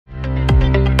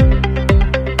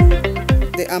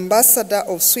the Ambassador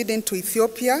of Sweden to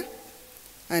Ethiopia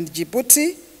and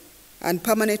Djibouti, and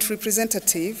Permanent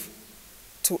Representative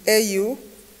to AU,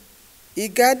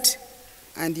 IGAD,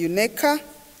 and UNECA.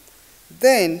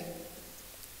 Then,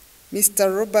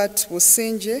 Mr. Robert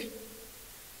Wosinje,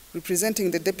 representing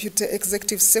the Deputy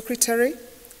Executive Secretary,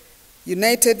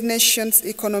 United Nations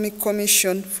Economic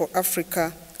Commission for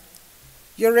Africa.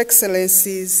 Your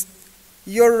Excellencies,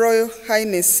 Your Royal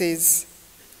Highnesses,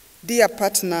 dear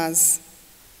partners,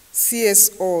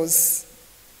 CSOs,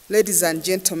 ladies and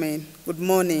gentlemen, good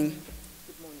morning.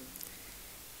 Good morning.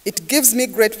 It gives me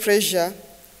great pleasure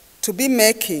to be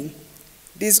making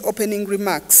these opening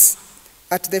remarks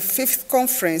at the 5th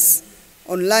Conference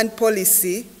on Land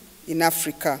Policy in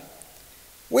Africa,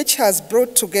 which has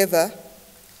brought together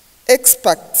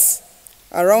experts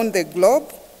around the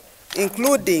globe,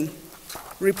 including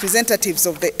representatives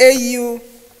of the AU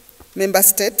member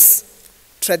states,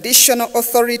 traditional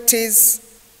authorities,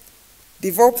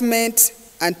 development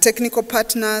and technical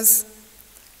partners,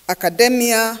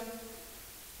 academia,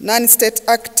 non-state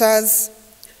actors,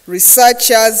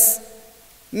 researchers,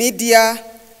 media,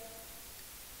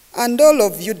 and all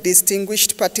of you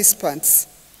distinguished participants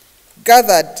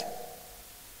gathered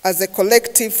as a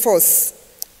collective force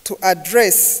to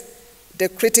address the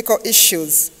critical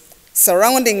issues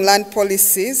surrounding land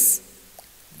policies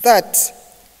that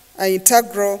are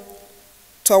integral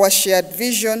to our shared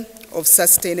vision of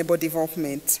sustainable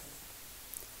development.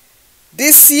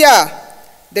 This year,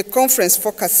 the conference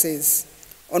focuses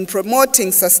on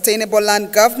promoting sustainable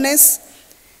land governance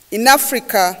in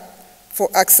Africa for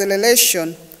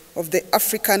acceleration of the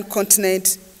African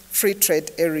continent free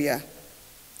trade area,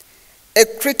 a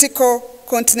critical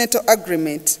continental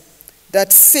agreement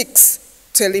that seeks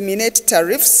to eliminate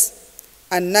tariffs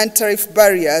and non-tariff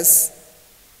barriers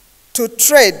to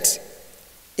trade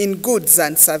in goods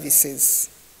and services.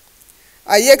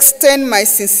 I extend my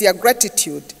sincere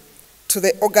gratitude to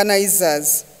the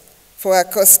organizers for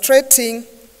orchestrating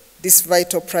this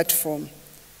vital platform,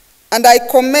 and I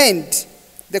commend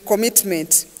the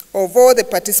commitment of all the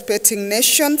participating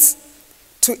nations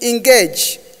to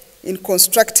engage in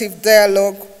constructive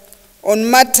dialogue on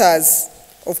matters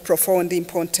of profound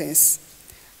importance.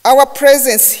 Our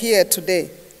presence here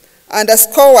today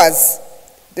underscores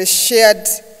the shared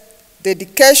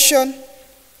dedication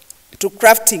to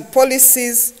crafting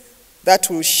policies that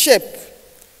will shape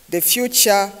the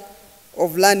future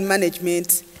of land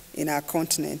management in our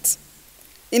continent.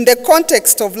 In the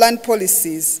context of land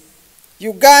policies,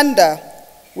 Uganda,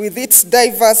 with its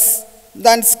diverse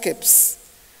landscapes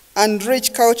and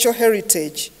rich cultural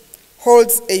heritage,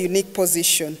 holds a unique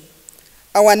position.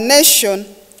 Our nation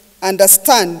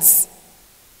understands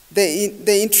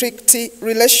the intricate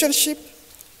relationship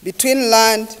between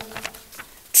land,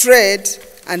 trade,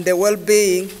 and the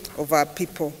well-being of our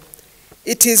people.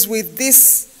 It is with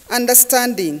this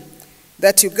understanding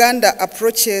that Uganda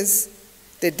approaches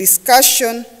the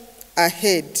discussion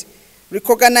ahead,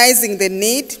 recognizing the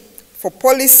need for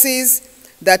policies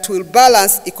that will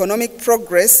balance economic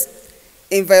progress,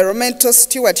 environmental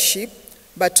stewardship,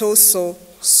 but also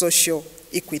social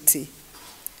equity.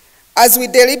 As we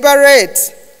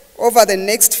deliberate over the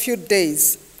next few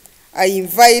days, I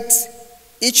invite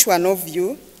each one of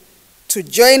you to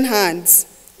join hands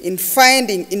in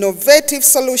finding innovative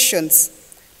solutions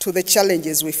to the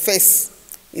challenges we face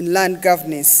in land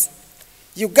governance.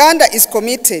 Uganda is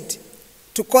committed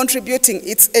to contributing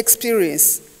its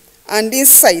experience and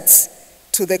insights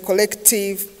to the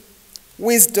collective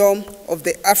wisdom of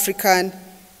the African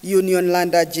Union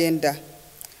Land Agenda.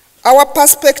 Our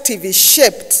perspective is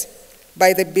shaped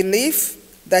by the belief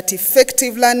that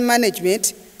effective land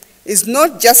management is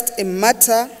not just a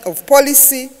matter of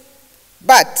policy,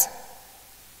 but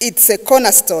it's a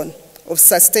cornerstone of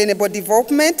sustainable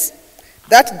development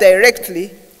that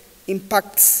directly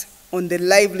impacts on the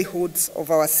livelihoods of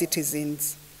our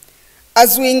citizens.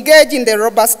 As we engage in the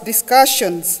robust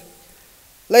discussions,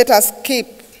 let us keep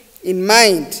in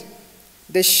mind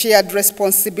the shared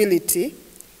responsibility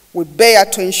we bear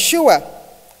to ensure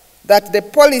that the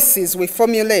policies we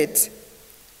formulate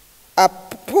are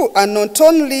not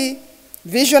only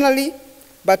visionary,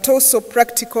 but also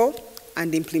practical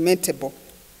and implementable.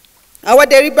 Our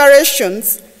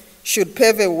deliberations should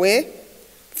pave a way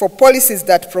for policies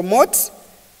that promote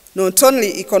not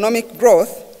only economic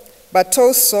growth, but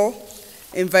also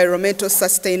environmental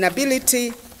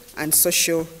sustainability and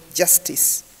social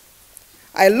justice.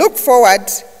 I look forward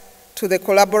to the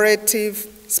collaborative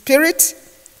spirit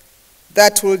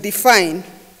that will define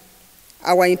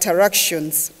our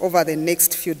interactions over the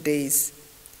next few days.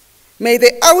 May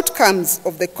the outcomes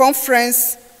of the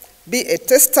conference be a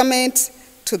testament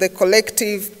to the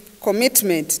collective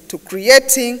commitment to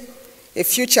creating a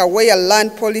future where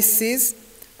land policies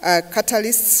are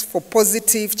catalysts for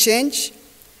positive change,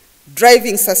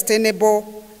 driving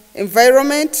sustainable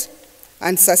environment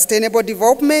and sustainable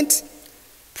development,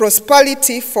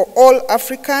 prosperity for all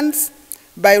Africans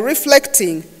by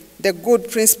reflecting the good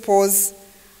principles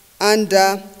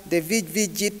under the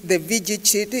VGTs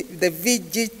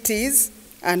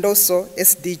and also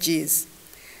SDGs.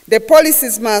 The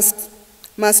policies must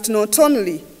not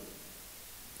only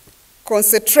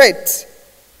concentrate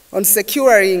on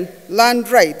securing land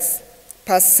rights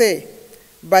per se,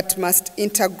 but must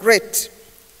integrate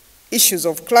issues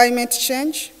of climate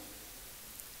change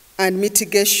and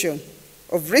mitigation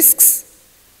of risks,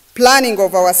 planning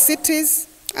of our cities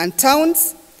and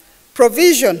towns,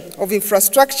 provision of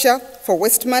infrastructure for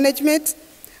waste management,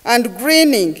 and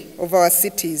greening of our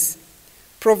cities,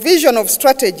 provision of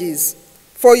strategies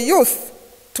for youth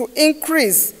to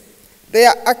increase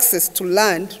their access to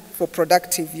land for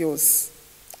productive use.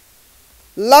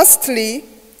 Lastly,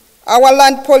 our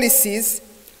land policies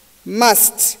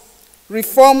must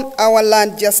reform our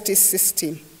land justice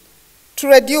system to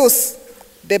reduce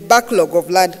the backlog of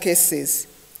land cases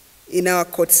in our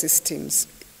court systems.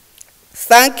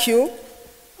 Thank you,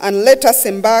 and let us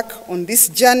embark on this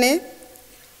journey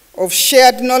of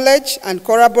shared knowledge and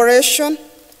collaboration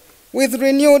with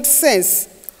renewed sense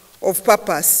of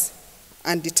purpose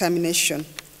and determination.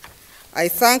 I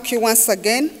thank you once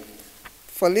again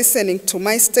for listening to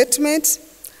my statement,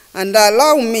 and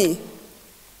allow me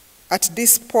at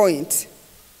this point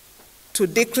to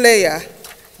declare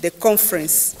the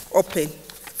conference open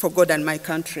for God and my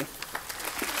country.